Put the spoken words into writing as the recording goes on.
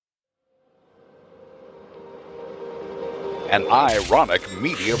an ironic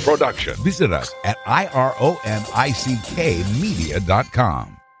media production. Visit us at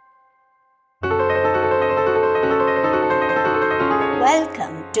ironickmedia.com.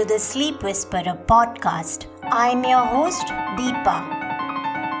 Welcome to the Sleep Whisperer podcast. I'm your host, Deepa.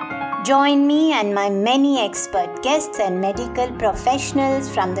 Join me and my many expert guests and medical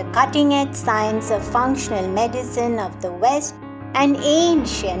professionals from the cutting-edge science of functional medicine of the West and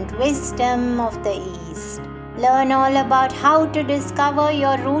ancient wisdom of the East. Learn all about how to discover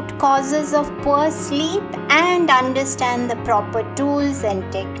your root causes of poor sleep and understand the proper tools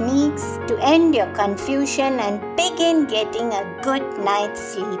and techniques to end your confusion and begin getting a good night's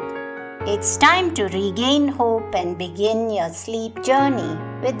sleep. It's time to regain hope and begin your sleep journey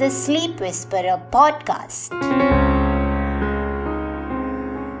with the Sleep Whisperer podcast.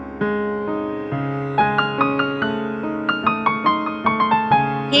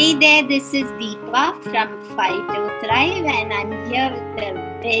 Hey there, this is Deepa from Fight to Thrive, and I'm here with a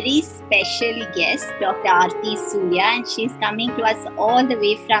very special guest, Dr. Aarthi Soorya, and she's coming to us all the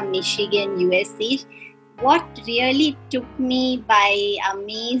way from Michigan, USA. What really took me by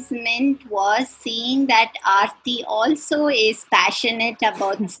amazement was seeing that Aarthi also is passionate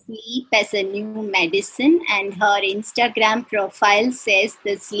about sleep as a new medicine, and her Instagram profile says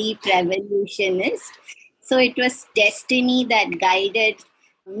the sleep revolutionist. So it was destiny that guided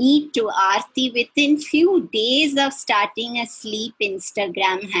me to Aarthi within few days of starting a sleep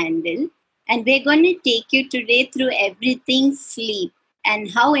Instagram handle. And we're going to take you today through everything sleep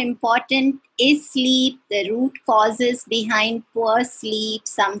and how important is sleep, the root causes behind poor sleep,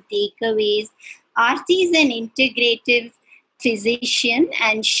 some takeaways. Aarthi is an integrative physician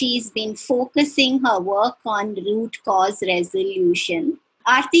and she's been focusing her work on root cause resolution.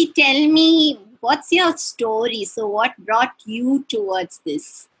 Aarthi, tell me, what's your story? So what brought you towards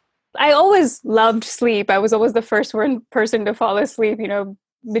this? I always loved sleep. I was always the first person to fall asleep,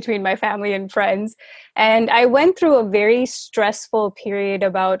 between my family and friends. And I went through a very stressful period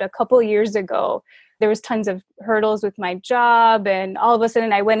about a couple years ago. There was tons of hurdles with my job. And all of a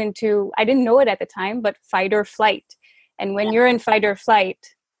sudden I went into, I didn't know it at the time, but fight or flight. And when you're in fight or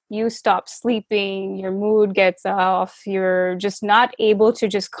flight, you stop sleeping, your mood gets off, you're just not able to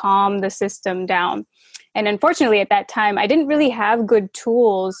just calm the system down. And unfortunately, at that time, I didn't really have good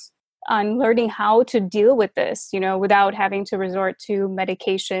tools on learning how to deal with this, without having to resort to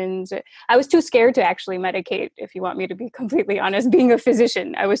medications. I was too scared to actually medicate, if you want me to be completely honest. Being a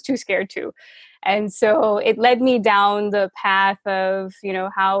physician, I was too scared to. And so it led me down the path of,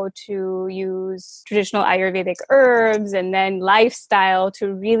 how to use traditional Ayurvedic herbs and then lifestyle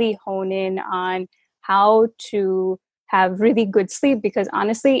to really hone in on how to have really good sleep, because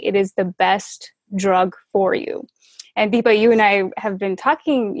honestly, it is the best drug for you. And Deepa, you and I have been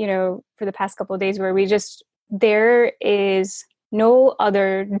talking, for the past couple of days where there is no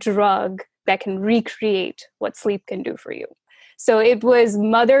other drug that can recreate what sleep can do for you. So it was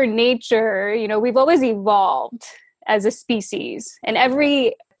Mother Nature, we've always evolved as a species, and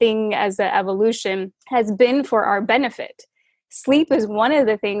everything as an evolution has been for our benefit. Sleep is one of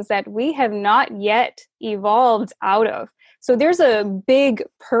the things that we have not yet evolved out of. So there's a big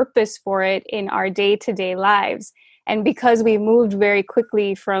purpose for it in our day-to-day lives. And because we moved very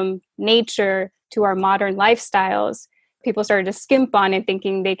quickly from nature to our modern lifestyles, people started to skimp on it,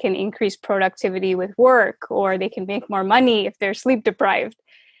 thinking they can increase productivity with work or they can make more money if they're sleep deprived.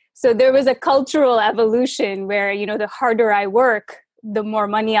 So there was a cultural evolution where, the harder I work, the more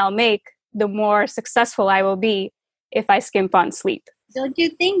money I'll make, the more successful I will be if I skimp on sleep. Don't you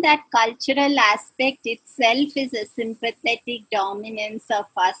think that cultural aspect itself is a sympathetic dominance of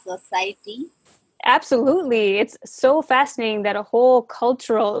our society? Absolutely. It's so fascinating that a whole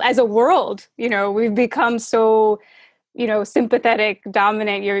cultural, as a world, we've become so, sympathetic,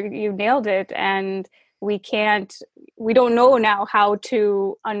 dominant. You nailed it. And we don't know now how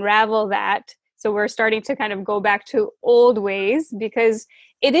to unravel that. So we're starting to kind of go back to old ways because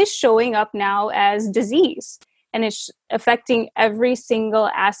it is showing up now as disease. And it's affecting every single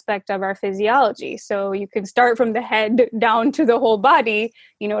aspect of our physiology. So you can start from the head down to the whole body.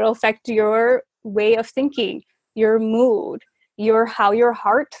 It'll affect your way of thinking, your mood, how your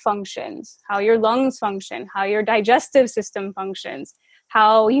heart functions, how your lungs function, how your digestive system functions,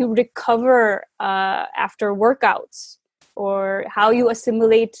 how you recover after workouts, or how you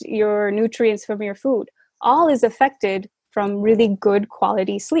assimilate your nutrients from your food. All is affected from really good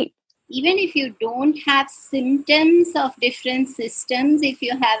quality sleep. Even if you don't have symptoms of different systems, if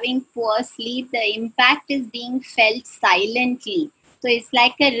you're having poor sleep, the impact is being felt silently. So it's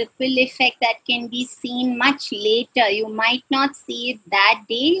like a ripple effect that can be seen much later. You might not see it that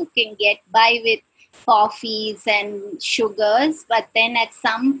day. You can get by with coffees and sugars, but then at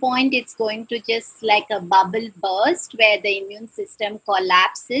some point it's going to just like a bubble burst where the immune system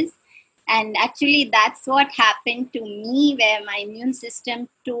collapses. And actually that's what happened to me, where my immune system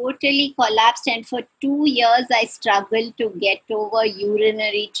totally collapsed, and for 2 years I struggled to get over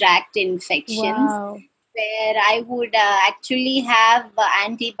urinary tract infections. Wow. Where I would actually have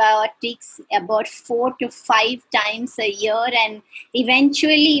antibiotics about 4 to 5 times a year, and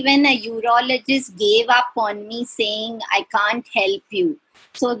eventually even a urologist gave up on me saying, I can't help you.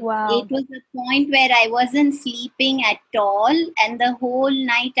 So Wow. it was a point where I wasn't sleeping at all, and the whole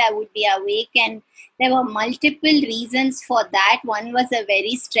night I would be awake, and there were multiple reasons for that. One was a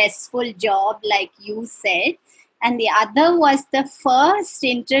very stressful job, like you said. And the other was the first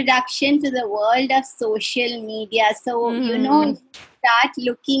introduction to the world of social media. So, you start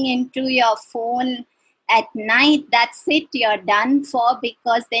looking into your phone at night, that's it, you're done for,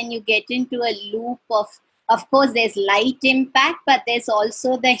 because then you get into a loop of course, there's light impact, but there's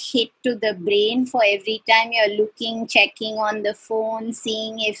also the hit to the brain for every time you're looking, checking on the phone,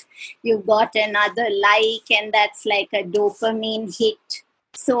 seeing if you've got another like, and that's like a dopamine hit.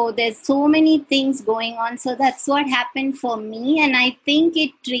 So there's so many things going on. So that's what happened for me. And I think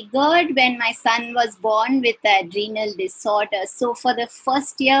it triggered when my son was born with the adrenal disorder. So for the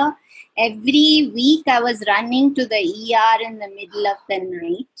first year, every week I was running to the ER in the middle of the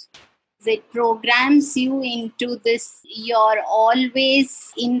night. It programs you into this, you're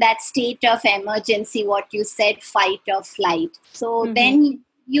always in that state of emergency, what you said, fight or flight. So then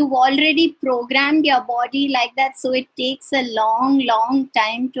you've already programmed your body like that. So it takes a long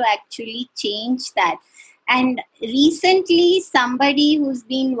time to actually change that. And recently, somebody who's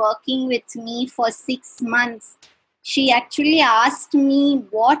been working with me for 6 months, she actually asked me,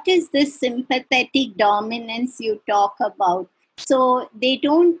 what is this sympathetic dominance you talk about? So they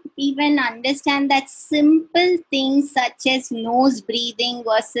don't even understand that simple things such as nose breathing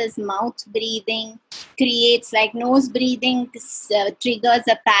versus mouth breathing creates, like nose breathing triggers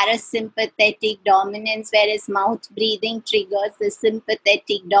a parasympathetic dominance, whereas mouth breathing triggers the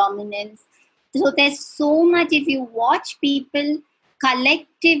sympathetic dominance. So there's so much. If you watch people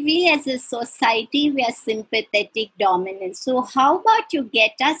collectively as a society, we are sympathetic dominant. So how about you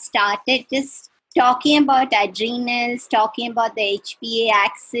get us started just talking about adrenals, talking about the HPA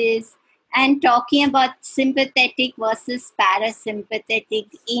axis, and talking about sympathetic versus parasympathetic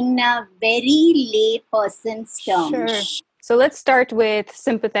in a very lay person's terms. Sure. So let's start with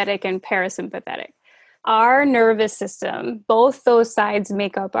sympathetic and parasympathetic. Our nervous system, both those sides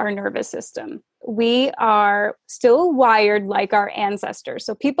make up our nervous system. We are still wired like our ancestors.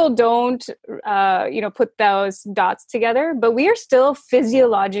 So people don't, put those dots together, but we are still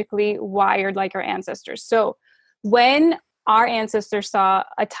physiologically wired like our ancestors. So when our ancestors saw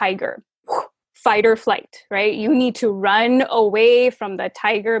a tiger, fight or flight, right? You need to run away from the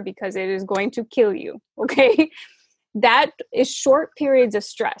tiger because it is going to kill you, okay? That is short periods of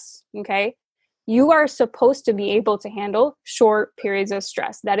stress, okay? You are supposed to be able to handle short periods of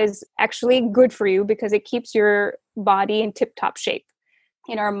stress. That is actually good for you because it keeps your body in tip-top shape.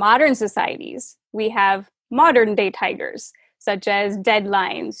 In our modern societies, we have modern day tigers, such as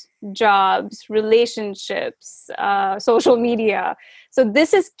deadlines, jobs, relationships, social media. So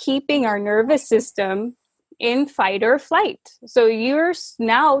this is keeping our nervous system in fight or flight. So you're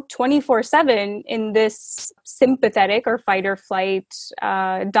now 24/7 in this sympathetic or fight or flight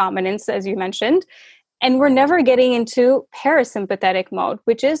dominance, as you mentioned. And we're never getting into parasympathetic mode,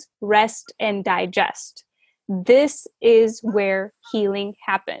 which is rest and digest. This is where healing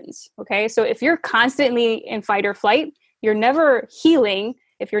happens. Okay. So if you're constantly in fight or flight, you're never healing.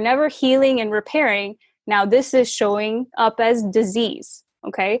 If you're never healing and repairing, now this is showing up as disease.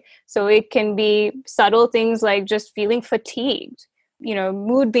 Okay. So it can be subtle things like just feeling fatigued,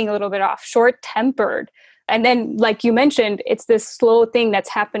 mood being a little bit off, short-tempered. And then, like you mentioned, it's this slow thing that's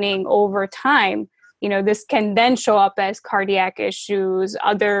happening over time. This can then show up as cardiac issues,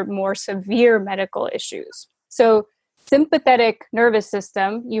 other more severe medical issues. So sympathetic nervous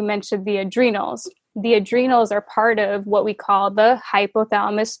system, you mentioned the adrenals. The adrenals are part of what we call the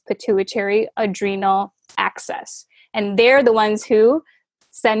hypothalamus pituitary adrenal axis. And they're the ones who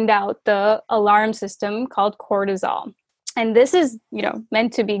send out the alarm system called cortisol. And this is,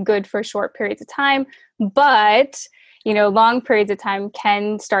 meant to be good for short periods of time, but, long periods of time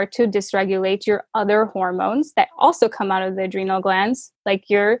can start to dysregulate your other hormones that also come out of the adrenal glands, like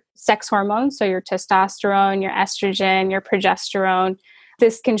your sex hormones, so your testosterone, your estrogen, your progesterone.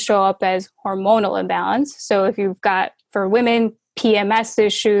 This can show up as hormonal imbalance. So if you've got, for women, PMS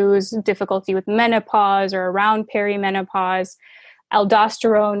issues, difficulty with menopause or around perimenopause,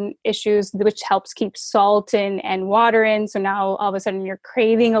 aldosterone issues, which helps keep salt in and water in. So now all of a sudden you're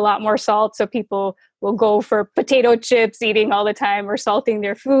craving a lot more salt. So people will go for potato chips, eating all the time, or salting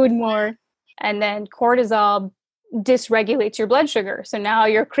their food more. And then cortisol dysregulates your blood sugar. So now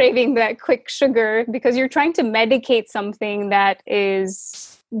you're craving that quick sugar because you're trying to medicate something that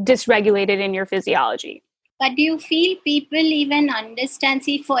is dysregulated in your physiology. But do you feel people even understand?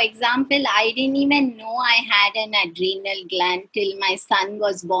 See, for example, I didn't even know I had an adrenal gland till my son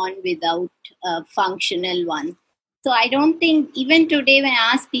was born without a functional one. So I don't think, even today when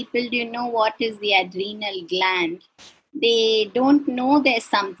I ask people, do you know what is the adrenal gland? They don't know there's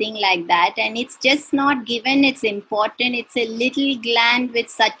something like that. And it's just not given its importance. It's a little gland with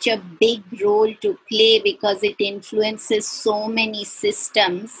such a big role to play because it influences so many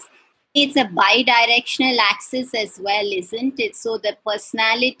systems. It's a bidirectional axis as well, isn't it? So the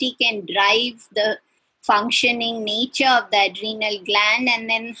personality can drive the functioning nature of the adrenal gland, and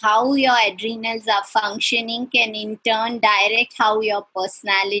then how your adrenals are functioning can in turn direct how your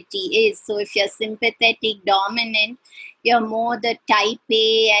personality is. So if you're sympathetic dominant, you're more the type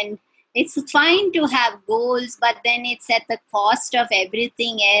A, and it's fine to have goals, but then it's at the cost of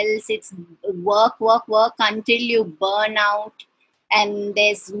everything else. It's work until you burn out and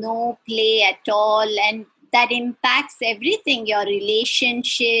there's no play at all, and that impacts everything, your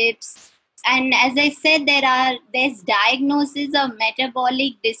relationships. And as I said, there's diagnosis of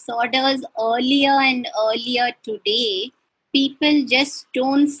metabolic disorders earlier and earlier today. People just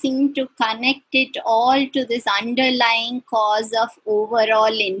don't seem to connect it all to this underlying cause of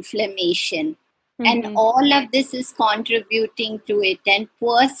overall inflammation. And all of this is contributing to it. And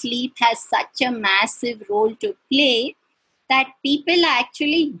poor sleep has such a massive role to play that people are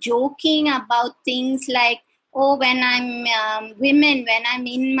actually joking about things like, oh, when I'm when I'm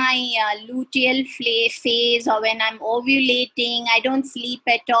in my luteal phase, or when I'm ovulating, I don't sleep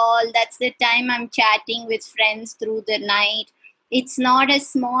at all. That's the time I'm chatting with friends through the night. It's not a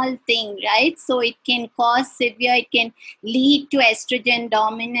small thing, right? So it can cause it can lead to estrogen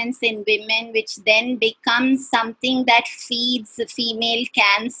dominance in women, which then becomes something that feeds female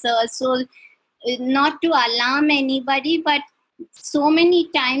cancer. So not to alarm anybody, but so many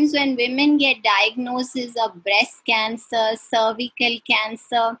times when women get diagnoses of breast cancer, cervical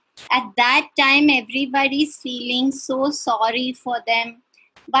cancer, at that time everybody's feeling so sorry for them.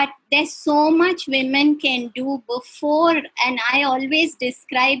 But there's so much women can do before, and I always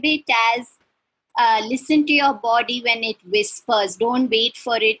describe it as listen to your body when it whispers. Don't wait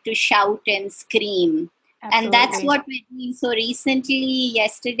for it to shout and scream. Absolutely. And that's what we're doing. So recently,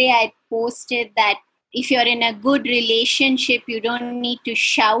 yesterday, I posted that if you're in a good relationship, you don't need to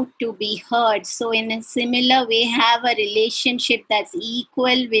shout to be heard. So in a similar way, have a relationship that's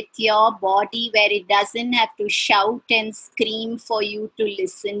equal with your body, where it doesn't have to shout and scream for you to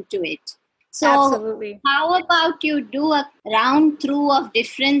listen to it. So absolutely. How about you do a round through of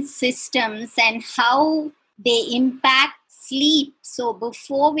different systems and how they impact sleep? So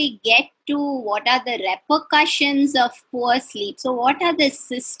before we get to what are the repercussions of poor sleep, so what are the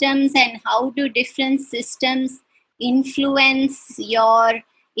systems and how do different systems influence your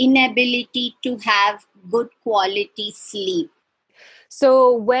inability to have good quality sleep?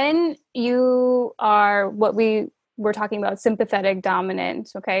 So when you are what we were talking about, sympathetic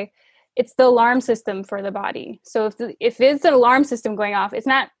dominant, okay, it's the alarm system for the body. So if it's an alarm system going off, it's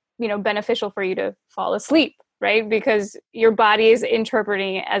not, beneficial for you to fall asleep, right? Because your body is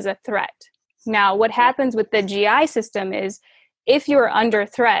interpreting it as a threat. Now, what happens with the GI system is if you're under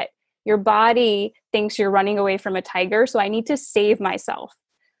threat, your body thinks you're running away from a tiger, so I need to save myself.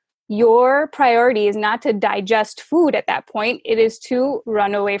 Your priority is not to digest food at that point. It is to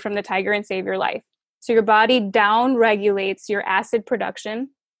run away from the tiger and save your life. So your body down-regulates your acid production.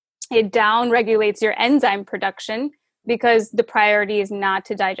 It down-regulates your enzyme production because the priority is not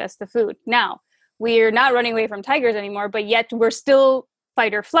to digest the food. Now, we're not running away from tigers anymore, but yet we're still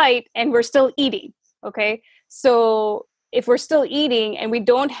fight or flight and we're still eating, okay? So if we're still eating and we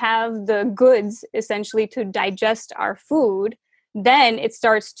don't have the goods essentially to digest our food, then it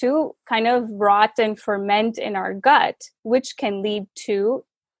starts to kind of rot and ferment in our gut, which can lead to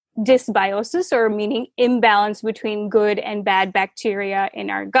dysbiosis, or meaning imbalance between good and bad bacteria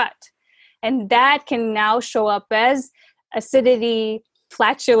in our gut. And that can now show up as acidity,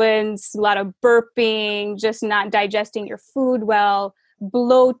 flatulence, a lot of burping, just not digesting your food well,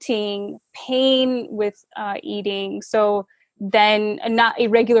 bloating, pain with eating. So then not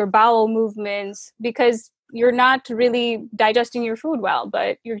irregular bowel movements because you're not really digesting your food well,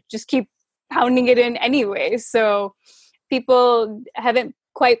 but you just keep pounding it in anyway. So people haven't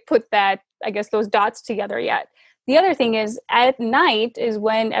quite put those dots together yet. the other thing is at night is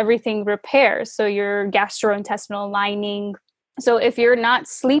when everything repairs. So your gastrointestinal lining. So if you're not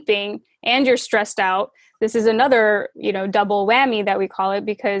sleeping and you're stressed out, this is another, double whammy that we call it,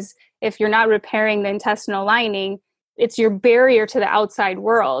 because if you're not repairing the intestinal lining, it's your barrier to the outside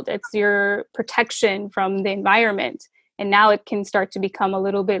world. It's your protection from the environment. And now it can start to become a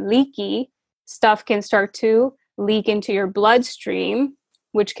little bit leaky. Stuff can start to leak into your bloodstream,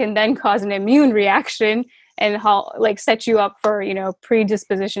 which can then cause an immune reaction and set you up for,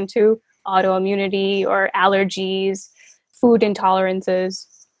 predisposition to autoimmunity or allergies, food intolerances.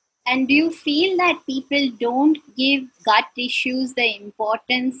 And do you feel that people don't give gut issues the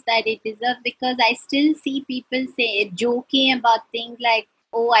importance that it deserves? Because I still see people joking about things like,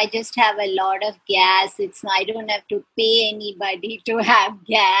 oh, I just have a lot of gas. I don't have to pay anybody to have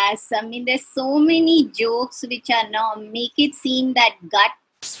gas. I mean, there's so many jokes which are now make it seem that gut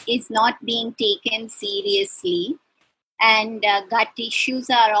is not being taken seriously. And gut issues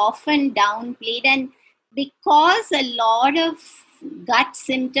are often downplayed. And because a lot of gut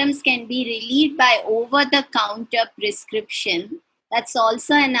symptoms can be relieved by over-the-counter prescription, that's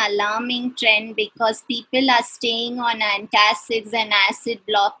also an alarming trend, because people are staying on antacids and acid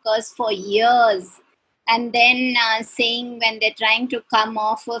blockers for years, and then saying when they're trying to come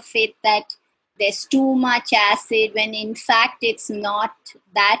off of it that there's too much acid, when in fact it's not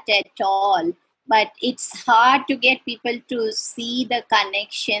that at all. But it's hard to get people to see the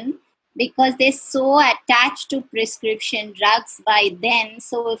connection, because they're so attached to prescription drugs by then.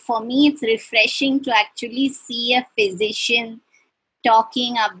 So for me, it's refreshing to actually see a physician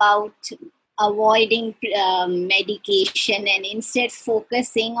talking about avoiding medication and instead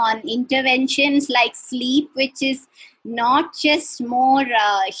focusing on interventions like sleep, which is not just more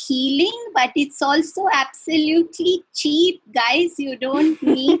healing, but it's also absolutely cheap. Guys, you don't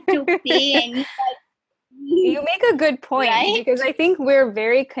need to pay any. You make a good point, right? Because I think we're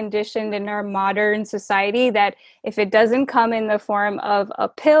very conditioned in our modern society that if it doesn't come in the form of a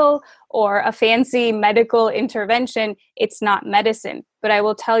pill or a fancy medical intervention, it's not medicine. But I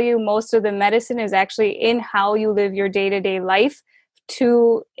will tell you, most of the medicine is actually in how you live your day-to-day life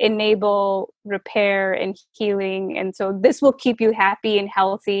to enable repair and healing. And so this will keep you happy and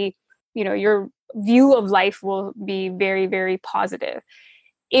healthy. Your view of life will be very, very positive.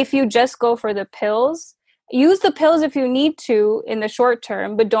 If you just go for the pills, use the pills if you need to in the short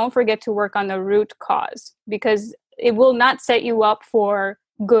term, but don't forget to work on the root cause, because it will not set you up for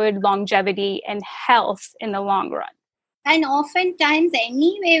good longevity and health in the long run. And oftentimes,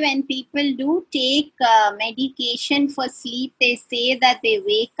 anyway, when people do take medication for sleep, they say that they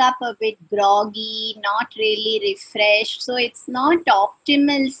wake up a bit groggy, not really refreshed. So it's not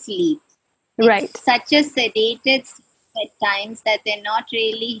optimal sleep. Right. It's such a sedated sleep at times that they're not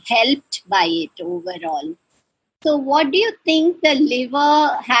really helped by it overall. So what do you think the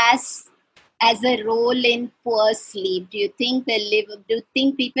liver has as a role in poor sleep? Do you think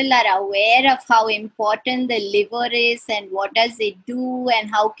people are aware of how important the liver is and what does it do and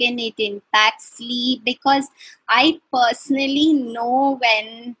how can it impact sleep? Because I personally know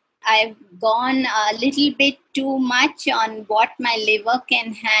when I've gone a little bit too much on what my liver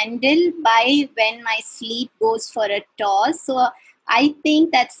can handle by when my sleep goes for a toss. So I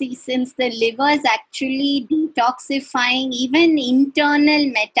think that since the liver is actually detoxifying even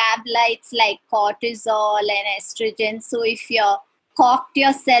internal metabolites like cortisol and estrogen. So if you're cocked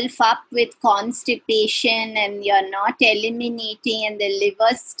yourself up with constipation and you're not eliminating and the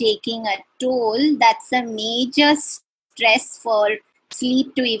liver's taking a toll, that's a major stress for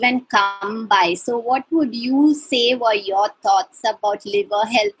sleep to even come by. So what would you say were your thoughts about liver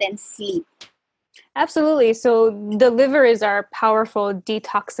health and sleep? Absolutely. So the liver is our powerful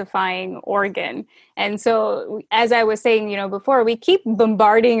detoxifying organ. And so as I was saying, before, we keep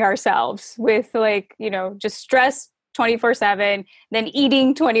bombarding ourselves with just stress 24/7, then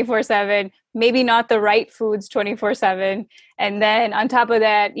eating 24/7, maybe not the right foods 24/7. And then on top of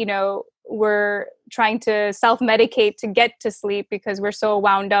that, we're trying to self-medicate to get to sleep because we're so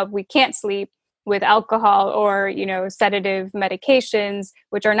wound up, we can't sleep, with alcohol or, sedative medications,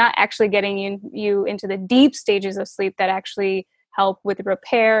 which are not actually getting you into the deep stages of sleep that actually help with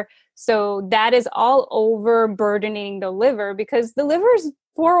repair. So that is all overburdening the liver, because the liver's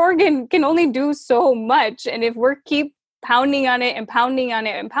poor organ can only do so much. And if we keep pounding on it and pounding on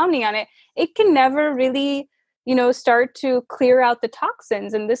it and pounding on it, it can never really, start to clear out the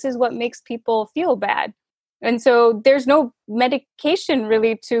toxins. And this is what makes people feel bad. And so there's no medication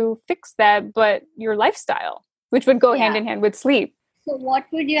really to fix that, but your lifestyle, which would go hand in hand with sleep. So what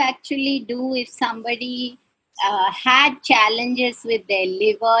would you actually do if somebody had challenges with their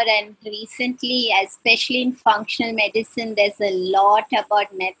liver, and recently, especially in functional medicine, there's a lot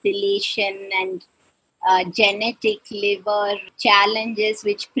about methylation and genetic liver challenges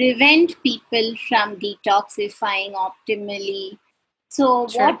which prevent people from detoxifying optimally. So,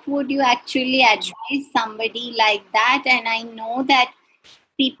 Sure. what would you actually advise somebody like that? And I know that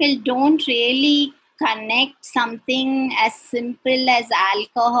people don't really connect something as simple as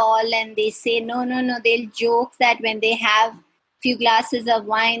alcohol, and they say no, they'll joke that when they have few glasses of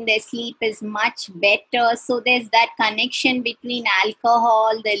wine their sleep is much better. So there's that connection between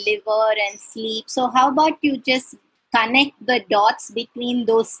alcohol, the liver and sleep. So how about you just connect the dots between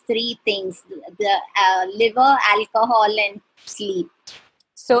those three things, the liver, alcohol and sleep?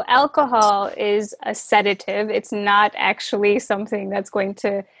 So alcohol is a sedative. It's not actually something that's going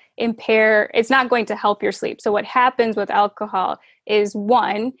to it's not going to help your sleep. So what happens with alcohol is,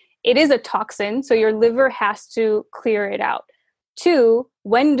 one, it is a toxin, so your liver has to clear it out. Two,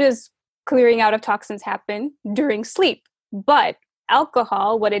 when does clearing out of toxins happen? During sleep. But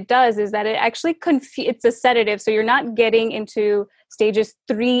alcohol, what it does is that it actually it's a sedative, so you're not getting into stages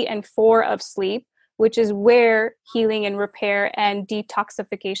 3 and 4 of sleep, which is where healing and repair and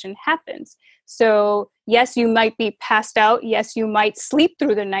detoxification happens. So yes, you might be passed out. Yes, you might sleep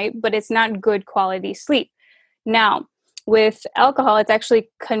through the night, but it's not good quality sleep. Now, with alcohol, it's actually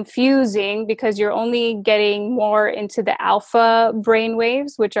confusing because you're only getting more into the alpha brain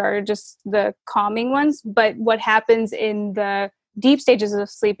waves, which are just the calming ones. But what happens in the deep stages of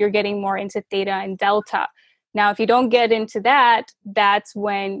sleep, you're getting more into theta and delta. Now, if you don't get into that, that's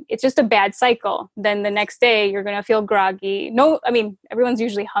when it's just a bad cycle. Then the next day you're going to feel groggy. No, I mean, everyone's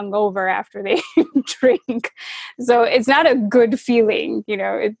usually hungover after they drink. So it's not a good feeling,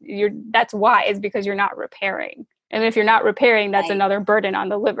 that's why, is because you're not repairing. And if you're not repairing, that's another burden on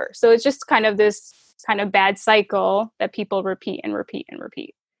the liver. So it's just kind of this kind of bad cycle that people repeat and repeat and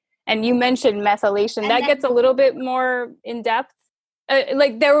repeat. And you mentioned methylation. That gets a little bit more in depth.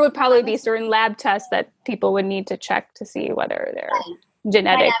 Like there would probably be certain lab tests that people would need to check to see whether they're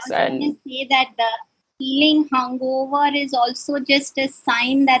genetics. But I was going to say that the feeling hungover is also just a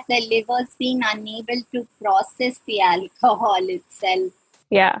sign that the liver's being unable to process the alcohol itself.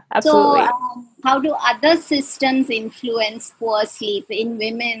 Yeah, absolutely. So how do other systems influence poor sleep in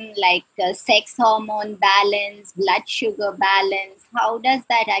women, like sex hormone balance, blood sugar balance? How does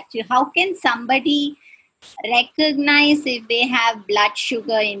that actually, how can somebody recognize if they have blood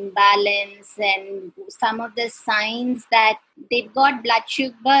sugar imbalance and some of the signs that they've got blood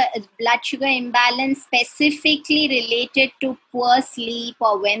sugar imbalance specifically related to poor sleep,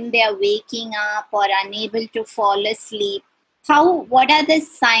 or when they are waking up or unable to fall asleep? What are the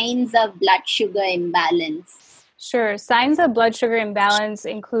signs of blood sugar imbalance? Sure. Signs of blood sugar imbalance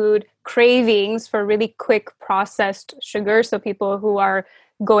include cravings for really quick processed sugar. So people who are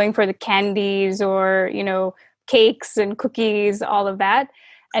going for the candies or, cakes and cookies, all of that.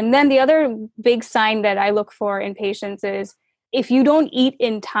 And then the other big sign that I look for in patients is if you don't eat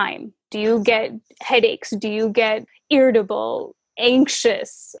in time, do you get headaches? Do you get irritable,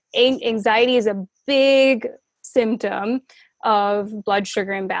 anxious? Anxiety is a big symptom of blood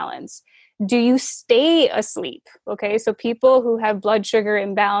sugar imbalance. Do you stay asleep? Okay, so people who have blood sugar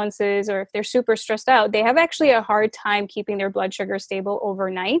imbalances, or if they're super stressed out, they have actually a hard time keeping their blood sugar stable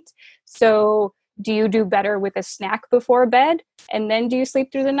overnight. So do you do better with a snack before bed and then do you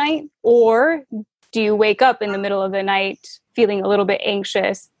sleep through the night? Or do you wake up in the middle of the night feeling a little bit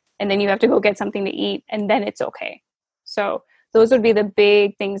anxious and then you have to go get something to eat and then it's okay? So those would be the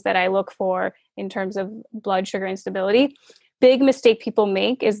big things that I look for in terms of blood sugar instability. Big mistake people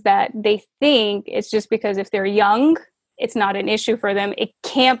make is that they think it's just because if they're young, it's not an issue for them. It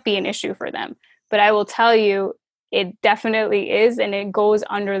can't be an issue for them. But I will tell you, it definitely is, and it goes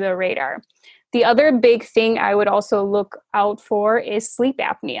under the radar. The other big thing I would also look out for is sleep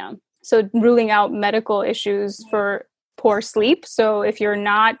apnea. So ruling out medical issues for poor sleep. So if you're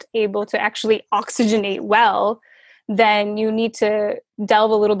not able to actually oxygenate well, then you need to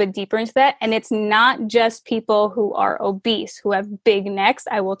delve a little bit deeper into that. And it's not just people who are obese, who have big necks.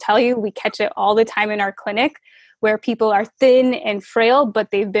 I will tell you, we catch it all the time in our clinic where people are thin and frail,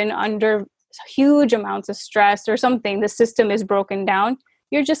 but they've been under huge amounts of stress or something. The system is broken down.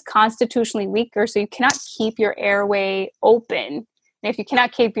 You're just constitutionally weaker, so you cannot keep your airway open. And if you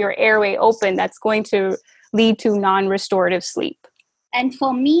cannot keep your airway open, that's going to lead to non-restorative sleep. And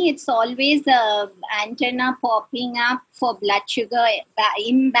for me, it's always a antenna popping up for blood sugar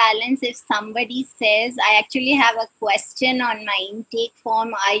imbalance. If somebody says, I actually have a question on my intake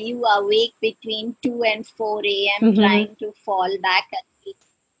form, are you awake between 2 and 4 a.m. trying to fall back asleep?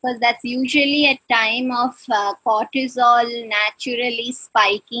 because that's usually a time of cortisol naturally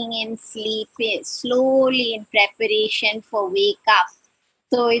spiking in sleep slowly in preparation for wake up.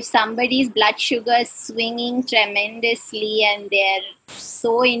 So if somebody's blood sugar is swinging tremendously and they're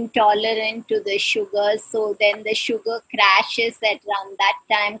so intolerant to the sugar, so then the sugar crashes at around that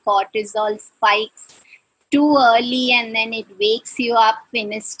time, cortisol spikes too early and then it wakes you up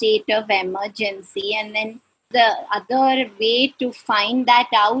in a state of emergency. And then the other way to find that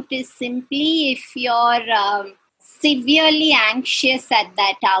out is simply if you're severely anxious at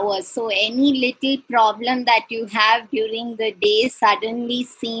that hour. So any little problem that you have during the day suddenly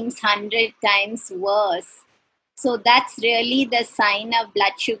seems 100 times worse. So that's really the sign of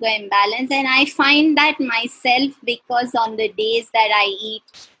blood sugar imbalance. And I find that myself because on the days that I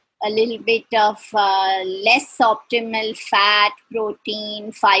eat a little bit of less optimal fat,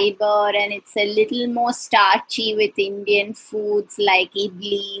 protein, fiber, and it's a little more starchy with Indian foods like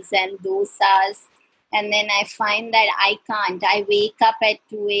idlis and dosas. And then I find that I can't. I wake up at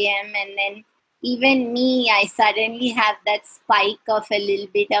 2 a.m. and then even me, I suddenly have that spike of a little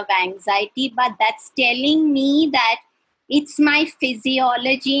bit of anxiety. But that's telling me that it's my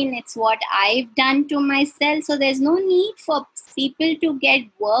physiology and it's what I've done to myself. So there's no need for people to get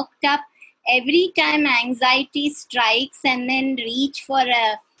worked up every time anxiety strikes and then reach for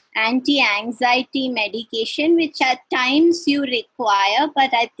a anti-anxiety medication, which at times you require, but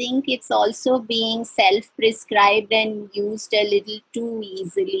I think it's also being self-prescribed and used a little too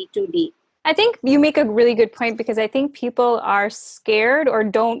easily today. I think you make a really good point because I think people are scared or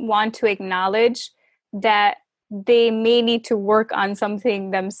don't want to acknowledge that they may need to work on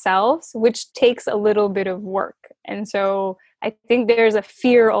something themselves, which takes a little bit of work. And so I think there's a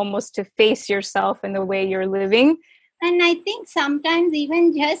fear almost to face yourself in the way you're living. And I think sometimes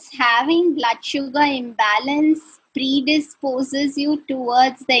even just having blood sugar imbalance predisposes you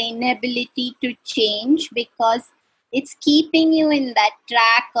towards the inability to change because it's keeping you in that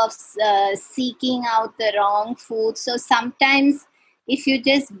track of seeking out the wrong food. So sometimes if you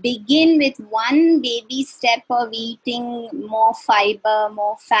just begin with one baby step of eating more fiber,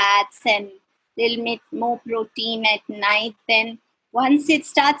 more fats, and a little bit more protein at night, then once it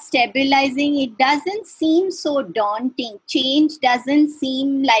starts stabilizing, it doesn't seem so daunting. Change doesn't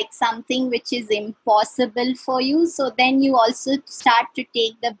seem like something which is impossible for you. So then you also start to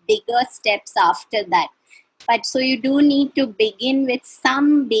take the bigger steps after that. But so you do need to begin with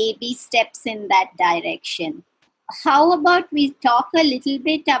some baby steps in that direction. How about we talk a little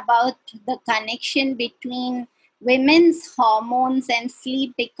bit about the connection between women's hormones and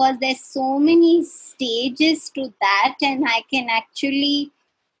sleep, because there's so many stages to that, and I can actually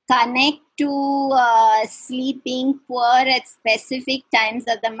connect to sleep being poor at specific times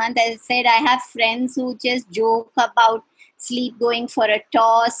of the month. As I said, I have friends who just joke about sleep going for a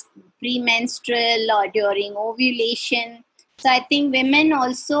toss premenstrual or during ovulation. So I think women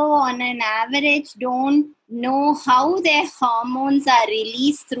also on an average don't know how their hormones are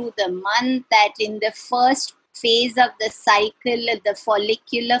released through the month, that in the first phase of the cycle, the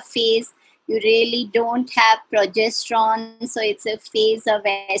follicular phase, you really don't have progesterone. So it's a phase of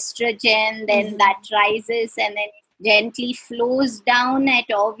estrogen, then that rises and then gently flows down at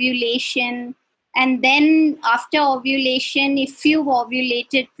ovulation. And then after ovulation, if you've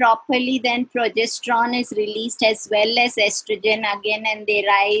ovulated properly, then progesterone is released as well as estrogen again, and they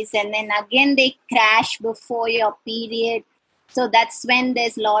rise, and then again they crash before your period. So that's when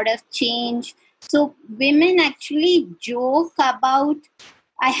there's a lot of change. So women actually joke about,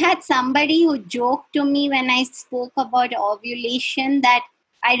 I had somebody who joked to me when I spoke about ovulation that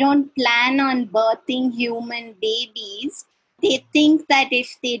I don't plan on birthing human babies. They think that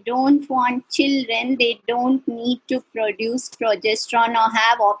if they don't want children, they don't need to produce progesterone or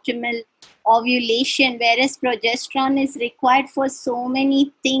have optimal ovulation, whereas progesterone is required for so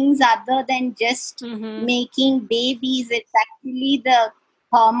many things other than just making babies. It's actually the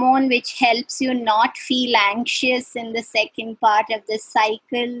hormone which helps you not feel anxious in the second part of the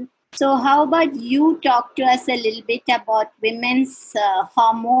cycle. So how about you talk to us a little bit about women's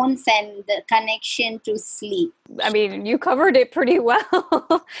hormones and the connection to sleep? I mean, you covered it pretty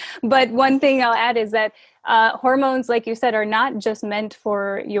well. But one thing I'll add is that hormones, like you said, are not just meant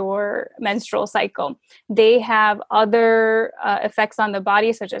for your menstrual cycle. They have other effects on the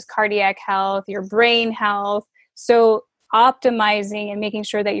body, such as cardiac health, your brain health. So optimizing and making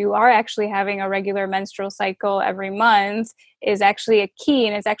sure that you are actually having a regular menstrual cycle every month is actually a key,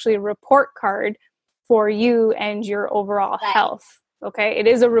 and it's actually a report card for you and your overall health. Okay, it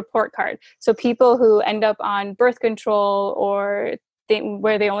is a report card. So people who end up on birth control or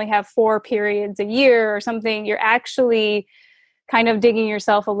where they only have 4 periods a year or something, you're actually kind of digging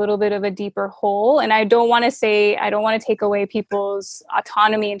yourself a little bit of a deeper hole. And I don't want to take away people's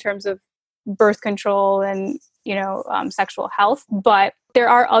autonomy in terms of birth control and, sexual health, but there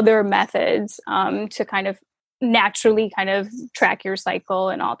are other methods to kind of naturally kind of track your cycle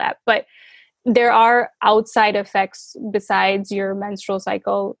and all that. But there are outside effects besides your menstrual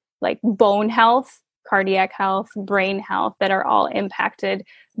cycle, like bone health, cardiac health, brain health, that are all impacted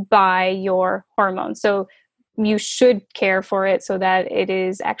by your hormones. So you should care for it so that it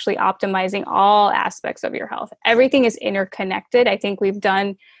is actually optimizing all aspects of your health. Everything is interconnected. I think we've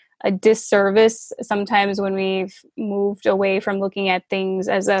done a disservice sometimes when we've moved away from looking at things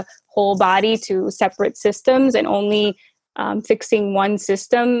as a whole body to separate systems and only fixing one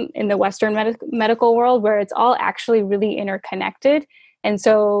system in the Western medical world, where it's all actually really interconnected. And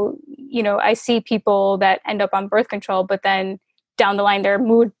so, I see people that end up on birth control, but then down the line, their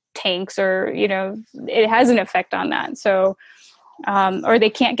mood tanks, or, it has an effect on that. So, or they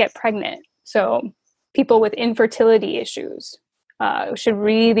can't get pregnant. So people with infertility issues should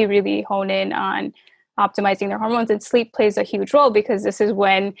really, really hone in on optimizing their hormones, and sleep plays a huge role because this is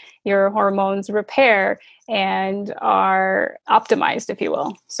when your hormones repair and are optimized, if you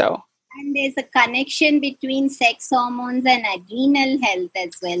will. So, and there's a connection between sex hormones and adrenal health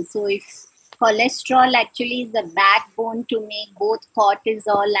as well. So if cholesterol actually is the backbone to make both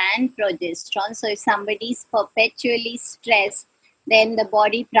cortisol and progesterone. So if somebody is perpetually stressed, then the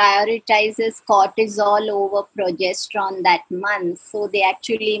body prioritizes cortisol over progesterone that month. So they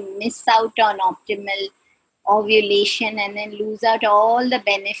actually miss out on optimal ovulation and then lose out all the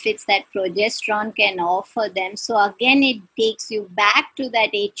benefits that progesterone can offer them. So again, it takes you back to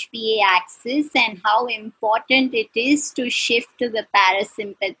that HPA axis and how important it is to shift to the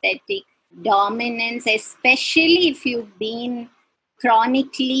parasympathetic dominance, especially if you've been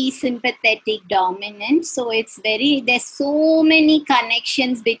chronically sympathetic dominant. So there's so many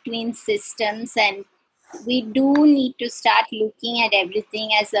connections between systems, and we do need to start looking at everything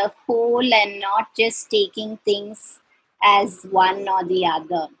as a whole and not just taking things as one or the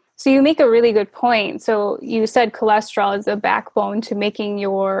other. So you make a really good point. So you said cholesterol is the backbone to making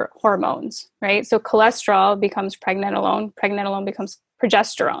your hormones, right? So cholesterol becomes pregnenolone becomes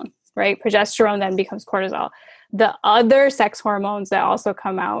progesterone, right? Progesterone then becomes cortisol. The other sex hormones that also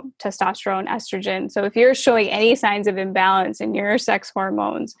come out, testosterone, estrogen. So if you're showing any signs of imbalance in your sex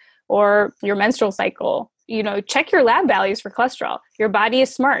hormones or your menstrual cycle, check your lab values for cholesterol. Your body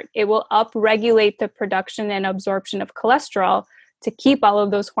is smart. It will upregulate the production and absorption of cholesterol to keep all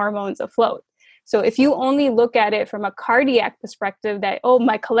of those hormones afloat. So if you only look at it from a cardiac perspective that,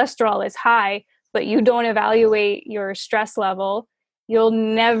 my cholesterol is high, but you don't evaluate your stress level, you'll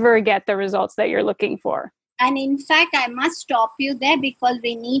never get the results that you're looking for. And in fact, I must stop you there because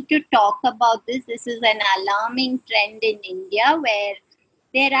we need to talk about this. This is an alarming trend in India where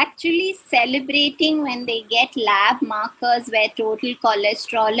they're actually celebrating when they get lab markers where total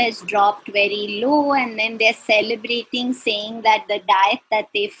cholesterol has dropped very low, and then they're celebrating saying that the diet that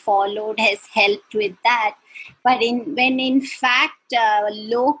they followed has helped with that. But when in fact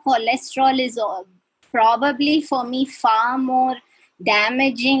low cholesterol is probably for me far more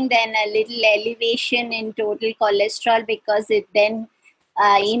damaging than a little elevation in total cholesterol, because it then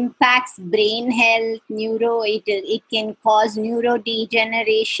impacts brain health, it can cause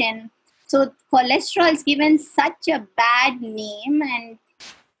neurodegeneration. So cholesterol is given such a bad name, and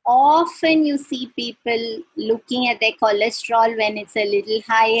often you see people looking at their cholesterol when it's a little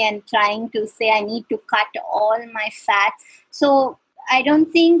high and trying to say, I need to cut all my fat. So I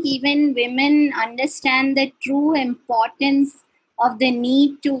don't think even women understand the true importance of the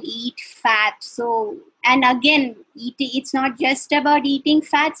need to eat fat. So, and again, it's not just about eating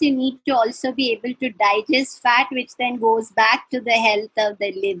fats. You need to also be able to digest fat, which then goes back to the health of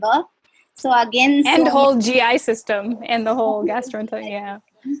the liver. So again, and the whole GI system and the whole gastrointestinal. Yeah.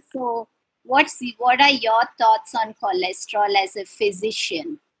 So what are your thoughts on cholesterol as a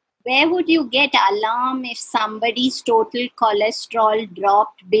physician? Where would you get alarm if somebody's total cholesterol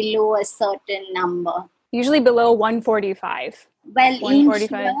dropped below a certain number? Usually below 145. Well, in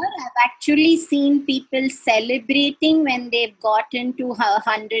here, I've actually seen people celebrating when they've gotten to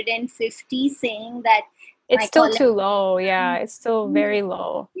 150, saying that it's still too low. Yeah, it's still very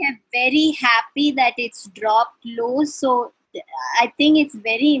low. Yeah, very happy that it's dropped low. So I think it's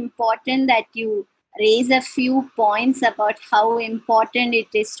very important that you raise a few points about how important it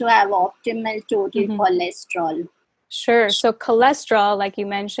is to have optimal total cholesterol. Sure. So cholesterol, like you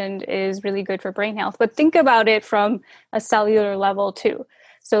mentioned, is really good for brain health. But think about it from a cellular level too.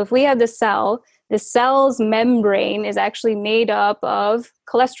 So if we have the cell's membrane is actually made up of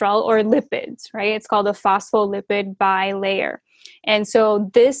cholesterol or lipids, right? It's called a phospholipid bilayer. And so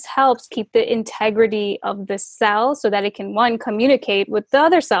this helps keep the integrity of the cell so that it can, one, communicate with the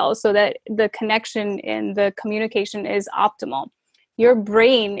other cells so that the connection and the communication is optimal. Your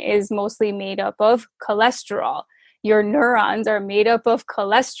brain is mostly made up of cholesterol. Your neurons are made up of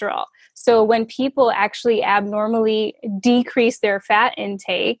cholesterol. So when people actually abnormally decrease their fat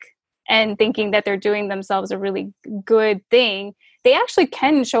intake and thinking that they're doing themselves a really good thing, they actually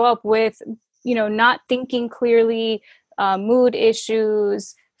can show up with, not thinking clearly, mood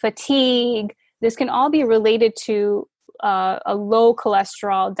issues, fatigue. This can all be related to a low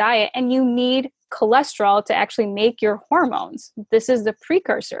cholesterol diet, and you need cholesterol to actually make your hormones. This is the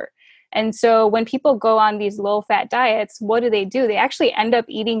precursor. And so when people go on these low-fat diets, what do? They actually end up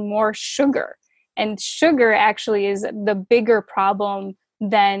eating more sugar. And sugar actually is the bigger problem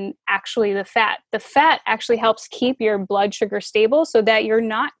than actually the fat. The fat actually helps keep your blood sugar stable so that you're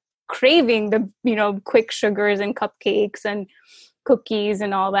not craving the, quick sugars and cupcakes and cookies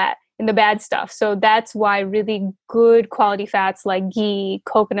and all that and the bad stuff. So that's why really good quality fats like ghee,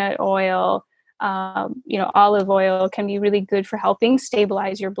 coconut oil, olive oil can be really good for helping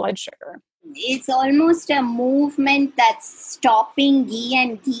stabilize your blood sugar. It's almost a movement that's stopping ghee,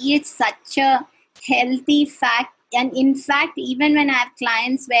 and ghee is such a healthy fat. And in fact, even when I have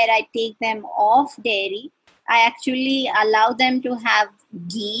clients where I take them off dairy, I actually allow them to have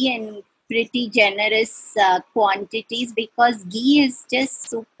ghee in pretty generous quantities, because ghee is just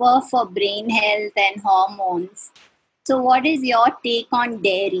super for brain health and hormones. So what is your take on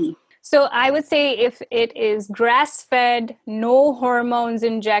dairy? So I would say if it is grass-fed, no hormones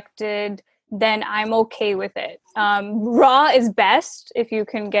injected, then I'm okay with it. Raw is best if you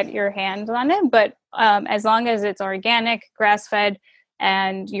can get your hands on it, but as long as it's organic, grass-fed,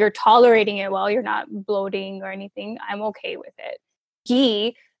 and you're tolerating it well, you're not bloating or anything, I'm okay with it.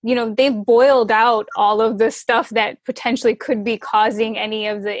 Ghee, they've boiled out all of the stuff that potentially could be causing any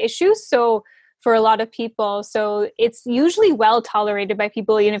of the issues. So for a lot of people, so it's usually well tolerated by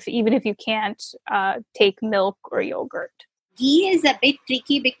people, even if you can't take milk or yogurt. Ghee is a bit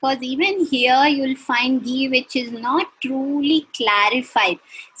tricky because even here you'll find ghee which is not truly clarified.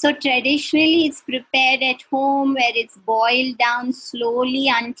 So traditionally it's prepared at home where it's boiled down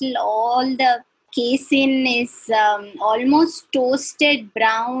slowly until all the casein is almost toasted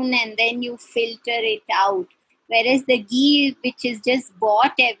brown, and then you filter it out. Whereas the ghee, which is just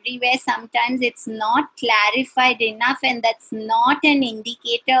bought everywhere, sometimes it's not clarified enough, and that's not an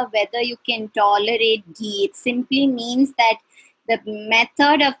indicator of whether you can tolerate ghee. It simply means that the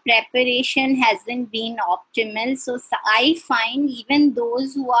method of preparation hasn't been optimal. So I find even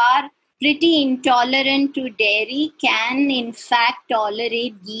those who are pretty intolerant to dairy can in fact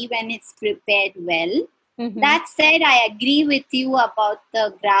tolerate ghee when it's prepared well. Mm-hmm. That said, I agree with you about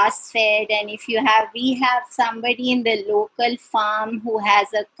the grass-fed, and if we have somebody in the local farm who has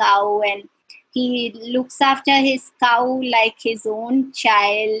a cow and he looks after his cow like his own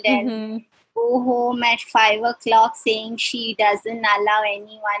child, and mm-hmm. go home at 5 o'clock saying she doesn't allow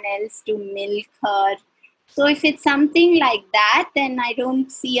anyone else to milk her. So if it's something like that, then I don't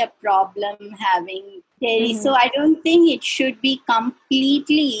see a problem having dairy. Mm-hmm. So I don't think it should be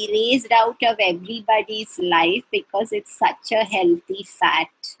completely erased out of everybody's life because it's such a healthy fat.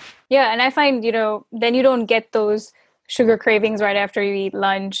 Yeah, and I find, then you don't get those sugar cravings right after you eat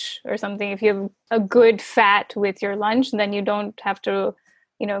lunch or something. If you have a good fat with your lunch, then you don't have to,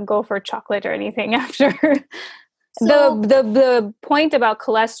 go for chocolate or anything after. So, the point about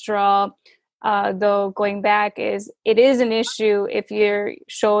cholesterol, though, going back, is it is an issue if you're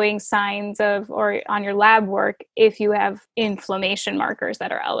showing signs of, or on your lab work, if you have inflammation markers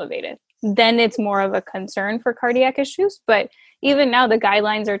that are elevated, then it's more of a concern for cardiac issues. But even now the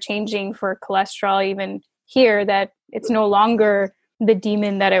guidelines are changing for cholesterol, even here, that it's no longer the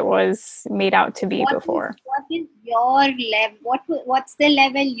demon that it was made out to be before. What is your level? What's the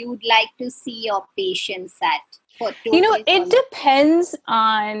level you'd like to see your patients at? It depends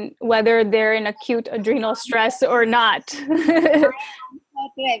on whether they're in acute adrenal stress or not. My answer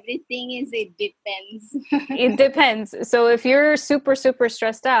to everything is it depends. It depends. So if you're super, super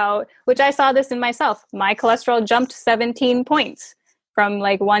stressed out, which I saw this in myself, my cholesterol jumped 17 points from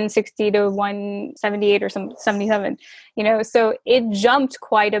like 160 to 178 or 77, so it jumped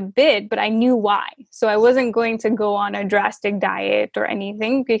quite a bit, but I knew why. So I wasn't going to go on a drastic diet or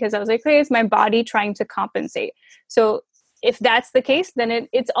anything because I was like, hey, it's my body trying to compensate. So if that's the case, then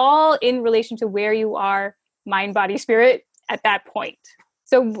it's all in relation to where you are, mind, body, spirit at that point.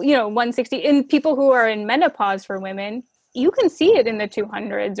 So, 160 in people who are in menopause for women, you can see it in the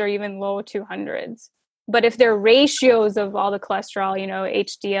 200s or even low 200s. But if there are ratios of all the cholesterol,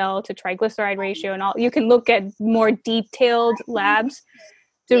 HDL to triglyceride ratio and all, you can look at more detailed labs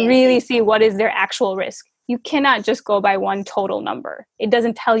to really see what is their actual risk. You cannot just go by one total number. It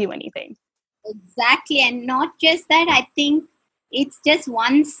doesn't tell you anything. Exactly. And not just that, I think it's just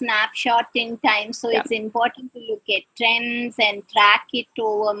one snapshot in time. So it's important to look at trends and track it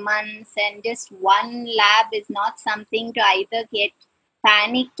over months. And just one lab is not something to either get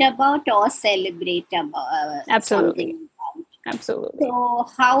panicked about or celebrate about. Absolutely. Absolutely. So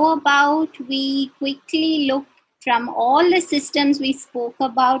how about we quickly look from all the systems we spoke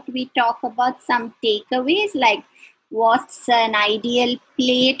about, we talk about some takeaways like what's an ideal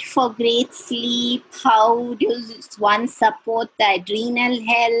plate for great sleep, how does one support the adrenal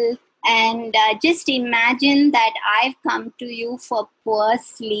health, and just imagine that I've come to you for poor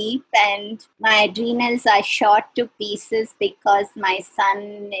sleep and my adrenals are shot to pieces because my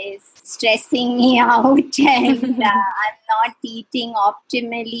son is stressing me out and I'm not eating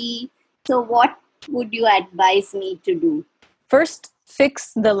optimally. So what would you advise me to do? First,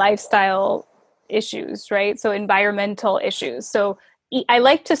 fix the lifestyle issues, right? So environmental issues. So I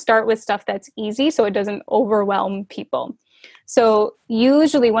like to start with stuff that's easy so it doesn't overwhelm people. So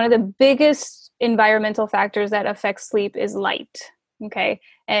usually one of the biggest environmental factors that affects sleep is light. Okay.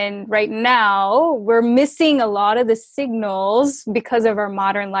 And right now we're missing a lot of the signals because of our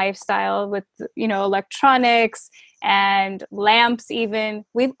modern lifestyle with, electronics and lamps even.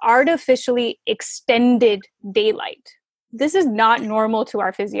 We've artificially extended daylight. This is not normal to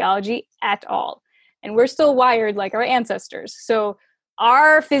our physiology at all. And we're still wired like our ancestors. So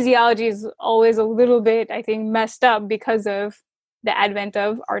our physiology is always a little bit, I think, messed up because of the advent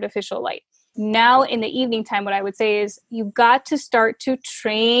of artificial light. Now in the evening time, what I would say is you've got to start to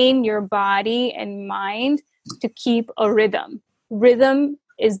train your body and mind to keep a rhythm. Rhythm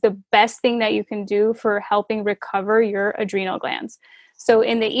is the best thing that you can do for helping recover your adrenal glands. So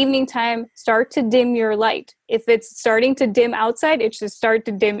in the evening time, start to dim your light. If it's starting to dim outside, it should start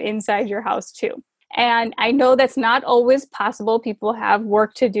to dim inside your house too. And I know that's not always possible. People have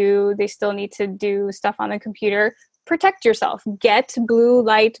work to do. They still need to do stuff on the computer. Protect yourself. Get blue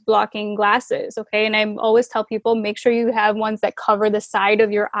light blocking glasses, okay? And I always tell people, make sure you have ones that cover the side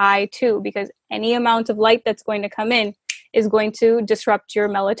of your eye too, because any amount of light that's going to come in is going to disrupt your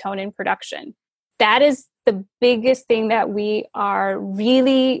melatonin production. That is the biggest thing that we are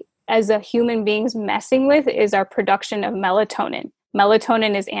really, as a human beings, messing with is our production of melatonin.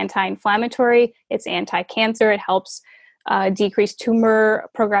 Melatonin is anti-inflammatory, it's anti-cancer, it helps decrease tumor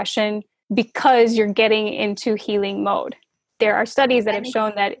progression because you're getting into healing mode. There are studies that have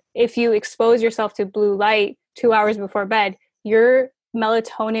shown that if you expose yourself to blue light 2 hours before bed, your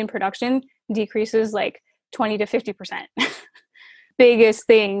melatonin production decreases like 20 to 50%. Biggest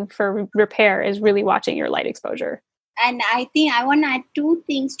thing for repair is really watching your light exposure. And I think I want to add two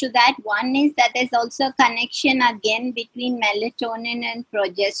things to that. One is that there's also a connection again between melatonin and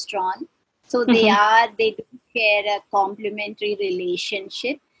progesterone. So they do share a complementary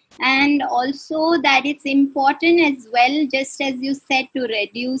relationship. And also that it's important as well, just as you said, to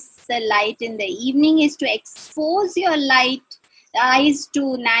reduce the light in the evening is to expose your eyes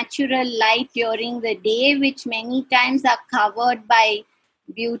to natural light during the day, which many times are covered by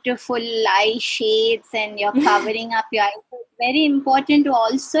beautiful eye shades and you're covering up your eyes. So it's very important to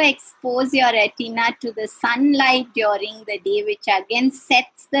also expose your retina to the sunlight during the day, which again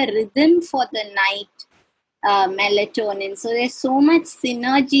sets the rhythm for the night melatonin. So there's so much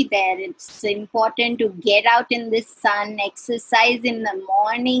synergy there. It's important to get out in the sun, exercise in the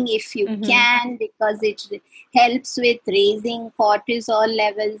morning if you can, because it helps with raising cortisol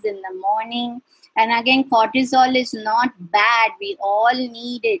levels in the morning. And again, cortisol is not bad. We all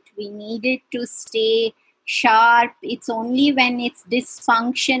need it. We need it to stay sharp. It's only when it's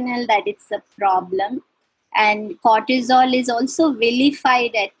dysfunctional that it's a problem. And cortisol is also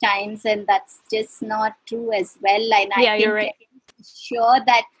vilified at times, and that's just not true as well. And I think you're right. I'm sure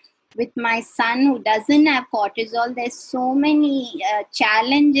that with my son who doesn't have cortisol, there's so many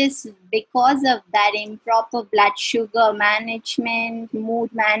challenges because of that: improper blood sugar management,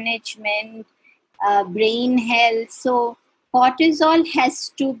 mood management, brain health. So cortisol has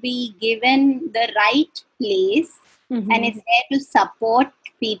to be given the right place, and it's there to support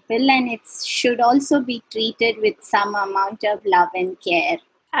people, and it should also be treated with some amount of love and care.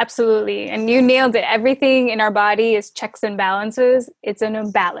 Absolutely. And you nailed it. Everything in our body is checks and balances. It's an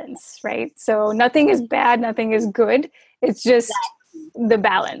imbalance, right? So nothing is bad, nothing is good. It's just the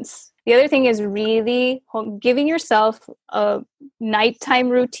balance. The other thing is really giving yourself a nighttime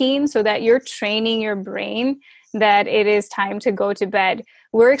routine so that you're training your brain that it is time to go to bed.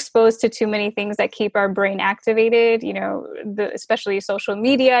 we're exposed to too many things that keep our brain activated, especially social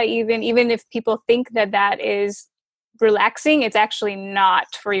media, even if people think that is relaxing, it's actually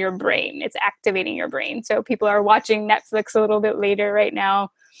not for your brain. It's activating your brain. So people are watching Netflix a little bit later right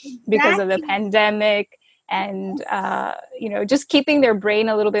now because of the pandemic and, just keeping their brain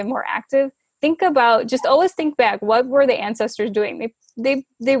a little bit more active. Always think back, what were the ancestors doing?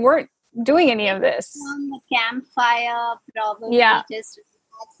 They weren't doing any of this. On the campfire, probably just relax.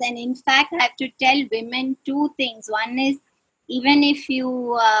 And in fact, I have to tell women two things. One is, even if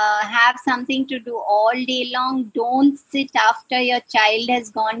you have something to do all day long, don't sit after your child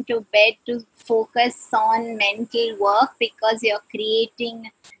has gone to bed to focus on mental work, because you're creating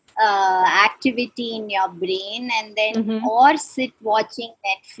activity in your brain. And then or sit watching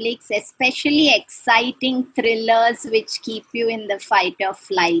Netflix, especially exciting thrillers which keep you in the fight or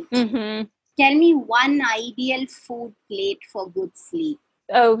flight. Tell me one ideal food plate for good sleep.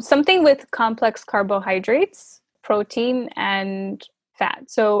 Something with complex carbohydrates, protein, and fat.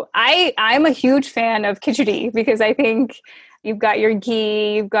 So I'm a huge fan of khichdi, because I think you've got your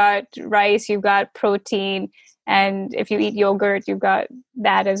ghee, you've got rice, you've got protein, and if you eat yogurt, you've got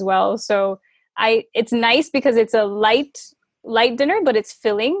that as well. So it's nice because it's a light dinner, but it's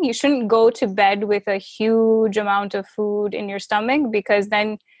filling. You shouldn't go to bed with a huge amount of food in your stomach, because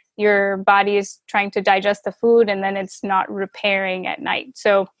then your body is trying to digest the food and then it's not repairing at night.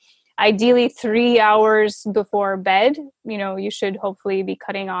 So ideally 3 hours before bed, you should hopefully be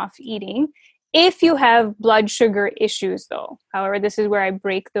cutting off eating. If you have blood sugar issues though, however, this is where I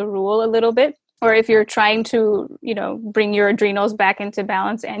break the rule a little bit. Or if you're trying to, bring your adrenals back into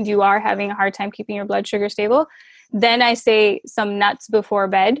balance and you are having a hard time keeping your blood sugar stable, then I say some nuts before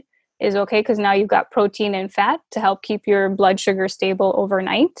bed is okay, because now you've got protein and fat to help keep your blood sugar stable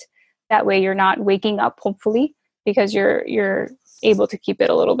overnight. That way you're not waking up, hopefully, because you're able to keep it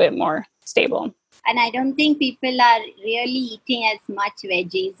a little bit more stable. And I don't think people are really eating as much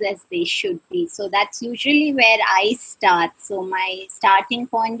veggies as they should be. So that's usually where I start. So my starting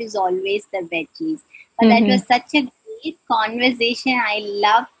point is always the veggies. But that was such a great conversation. I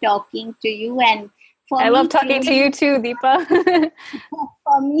love talking to you. And I love talking to you too, Deepa.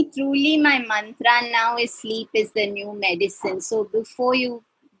 For me, truly, my mantra now is sleep is the new medicine. So before you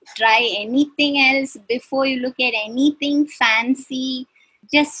try anything else, before you look at anything fancy,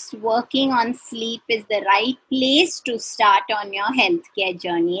 just working on sleep is the right place to start on your healthcare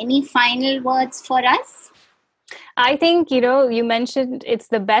journey. Any final words for us? I think, you mentioned it's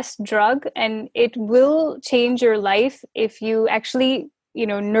the best drug, and it will change your life if you actually,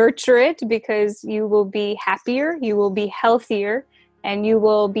 nurture it, because you will be happier, you will be healthier, and you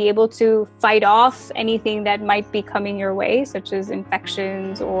will be able to fight off anything that might be coming your way, such as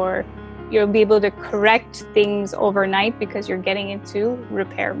infections, or you'll be able to correct things overnight because you're getting into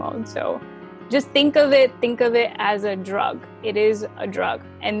repair mode. So just think of it as a drug. It is a drug,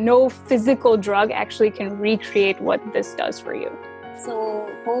 and no physical drug actually can recreate what this does for you. So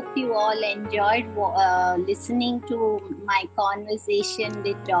hope you all enjoyed listening to my conversation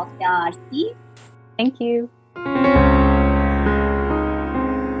with Dr. Aarthi. Thank you.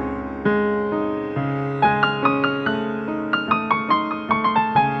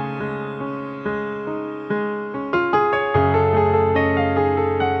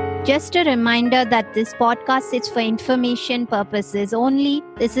 Just a reminder that this podcast is for information purposes only.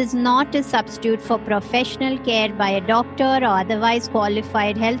 This is not a substitute for professional care by a doctor or otherwise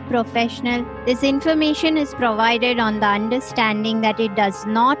qualified health professional. This information is provided on the understanding that it does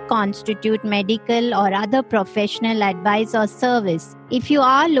not constitute medical or other professional advice or service. If you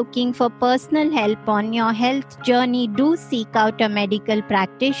are looking for personal help on your health journey, do seek out a medical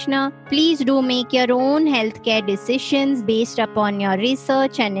practitioner. Please do make your own healthcare decisions based upon your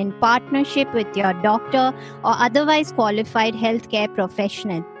research and in partnership with your doctor or otherwise qualified healthcare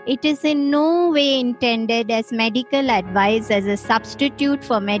professional. It is in no way intended as medical advice, as a substitute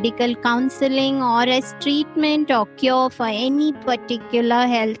for medical counseling, or as treatment or cure for any particular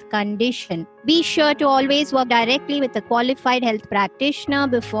health condition. Be sure to always work directly with a qualified health practitioner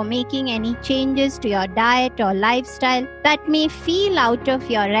before making any changes to your diet or lifestyle that may feel out of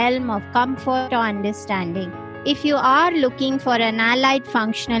your realm of comfort or understanding. If you are looking for an allied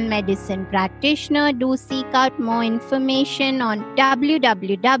functional medicine practitioner, do seek out more information on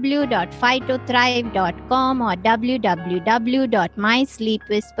www.phytothrive.com or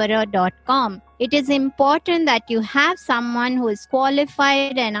www.mysleepwhisperer.com. It is important that you have someone who is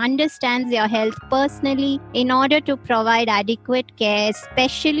qualified and understands your health personally in order to provide adequate care,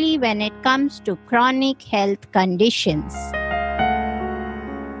 especially when it comes to chronic health conditions.